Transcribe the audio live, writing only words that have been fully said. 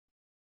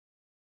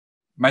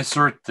my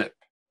third tip,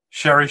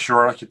 cherish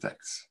your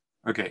architects.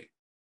 Okay.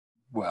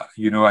 Well,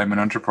 I'm an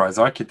enterprise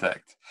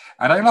architect.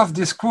 And I love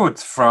this quote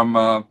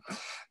from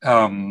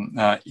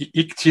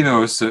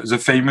Iktinos, the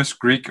famous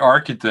Greek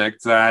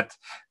architect that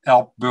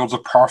helped build the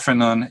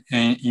Parthenon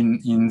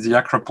in the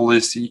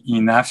Acropolis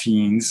in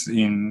Athens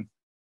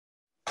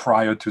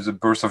prior to the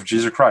birth of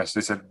Jesus Christ.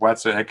 They said,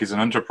 what the heck is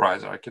an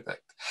enterprise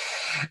architect?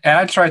 And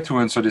I tried to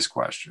answer this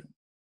question.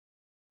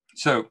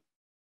 So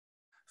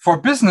for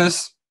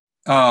business,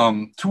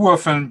 too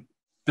often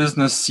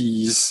business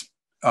sees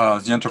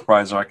the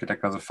enterprise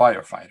architect as a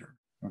firefighter.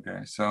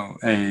 Okay, so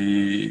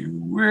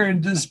we're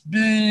in this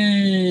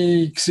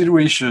big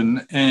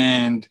situation,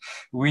 and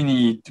we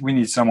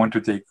need someone to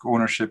take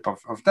ownership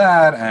of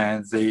that,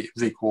 and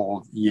they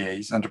call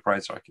EAs,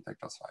 enterprise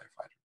architect, as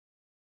firefighter.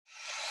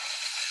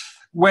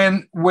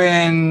 When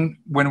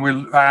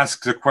we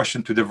ask the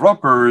question to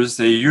developers,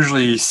 they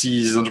usually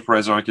see the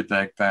enterprise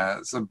architect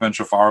as a bunch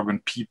of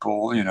arrogant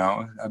people,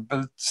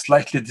 but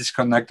slightly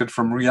disconnected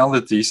from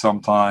reality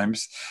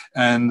sometimes,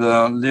 and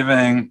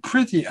living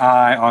pretty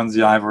high in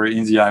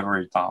the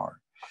ivory tower.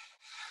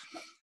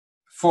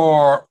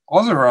 For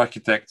other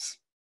architects,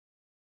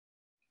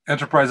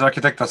 enterprise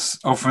architect is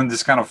often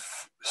this kind of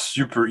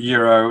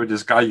superhero,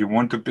 this guy you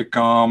want to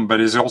become, but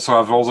he's also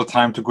have all the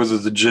time to go to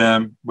the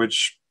gym,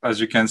 which, as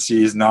you can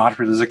see, is not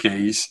really the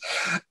case.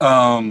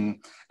 And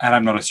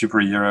I'm not a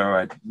superhero.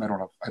 I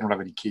don't have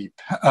any cape.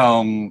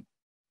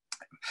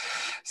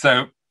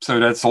 So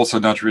that's also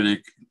not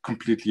really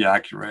completely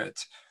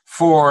accurate.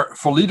 For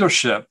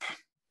leadership,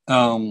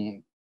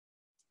 I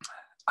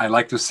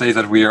like to say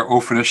that we are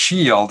often a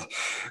shield.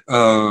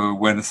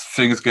 When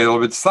things get a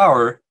little bit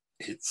sour,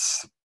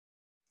 it's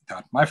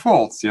not my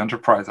fault, it's the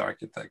enterprise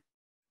architect.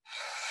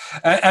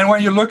 And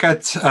when you look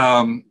at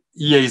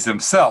EAs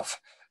themselves,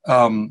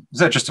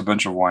 they're just a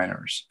bunch of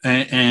whiners.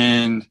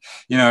 And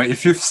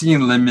if you've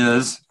seen Les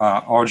Mis,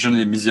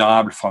 originally Les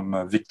Miserables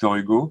from Victor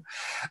Hugo,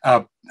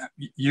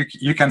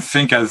 you can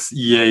think as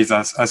EAs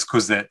as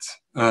Cosette.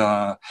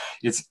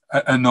 It's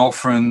an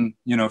orphan,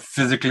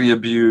 physically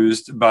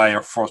abused by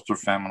a foster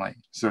family.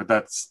 So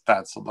that's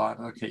a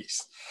lot of the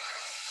case.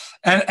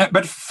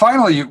 But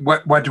finally,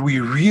 what we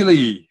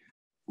really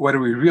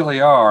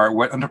are,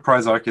 what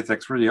enterprise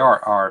architects really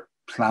are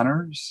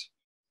planners,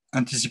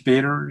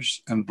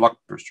 anticipators, and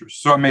blockbusters.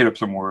 So I made up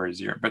some words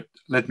here, but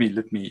let me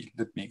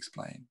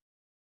explain.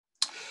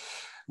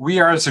 We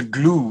are the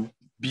glue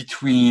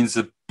between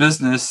the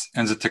business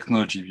and the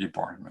technology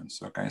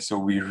departments. Okay, so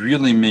we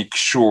really make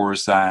sure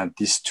that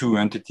these two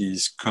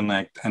entities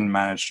connect and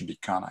manage to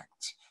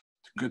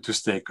to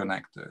stay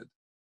connected.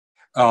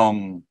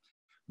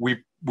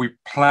 We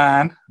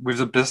plan with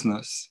the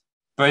business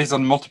based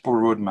on multiple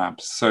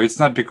roadmaps. So it's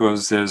not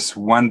because there's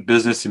one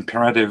business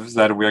imperative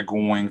that we are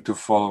going to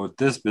follow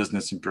this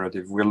business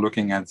imperative. We're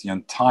looking at the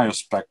entire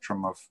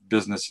spectrum of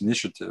business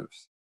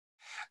initiatives.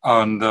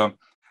 And the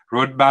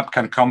roadmap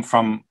can come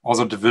from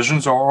other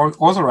divisions or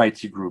other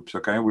IT groups,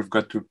 okay? We've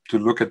got to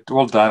look at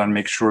all that and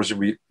make sure that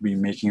we're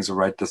making the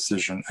right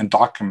decision and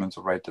document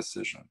the right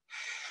decision.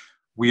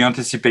 We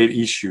anticipate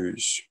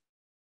issues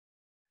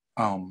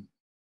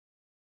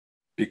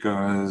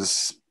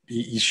because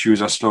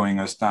issues are slowing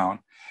us down.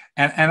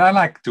 And I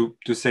like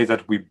to say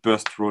that we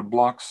bust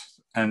roadblocks,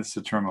 hence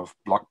the term of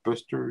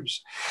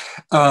blockbusters.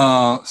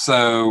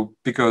 So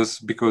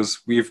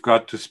because we've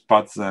got to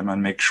spot them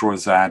and make sure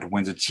that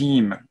when the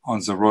team on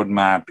the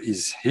roadmap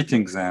is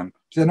hitting them,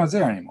 they're not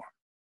there anymore.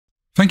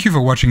 Thank you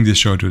for watching this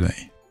show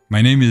today.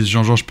 My name is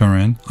Jean-Georges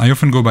Perrin. I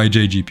often go by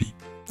JGP.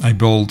 I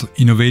build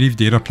innovative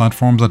data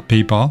platforms at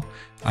PayPal.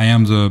 I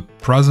am the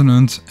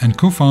president and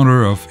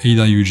co-founder of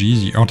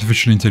AWG, the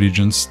Artificial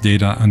Intelligence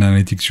Data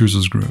Analytics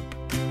Users Group.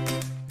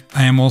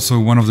 I am also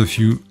one of the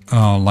few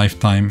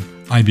lifetime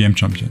IBM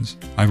champions.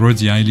 I wrote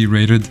the highly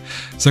rated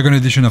second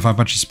edition of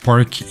Apache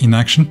Spark in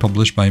Action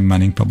published by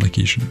Manning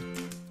Publication.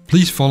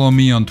 Please follow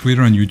me on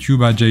Twitter and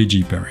YouTube at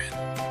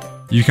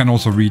JGPerrin. You can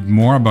also read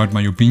more about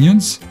my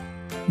opinions,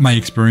 my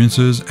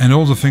experiences, and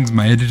all the things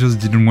my editors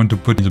didn't want to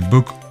put in the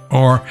book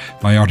or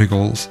my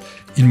articles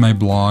in my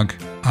blog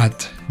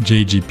at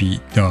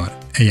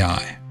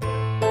jgp.ai.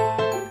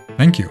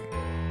 Thank you.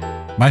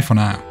 Bye for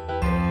now.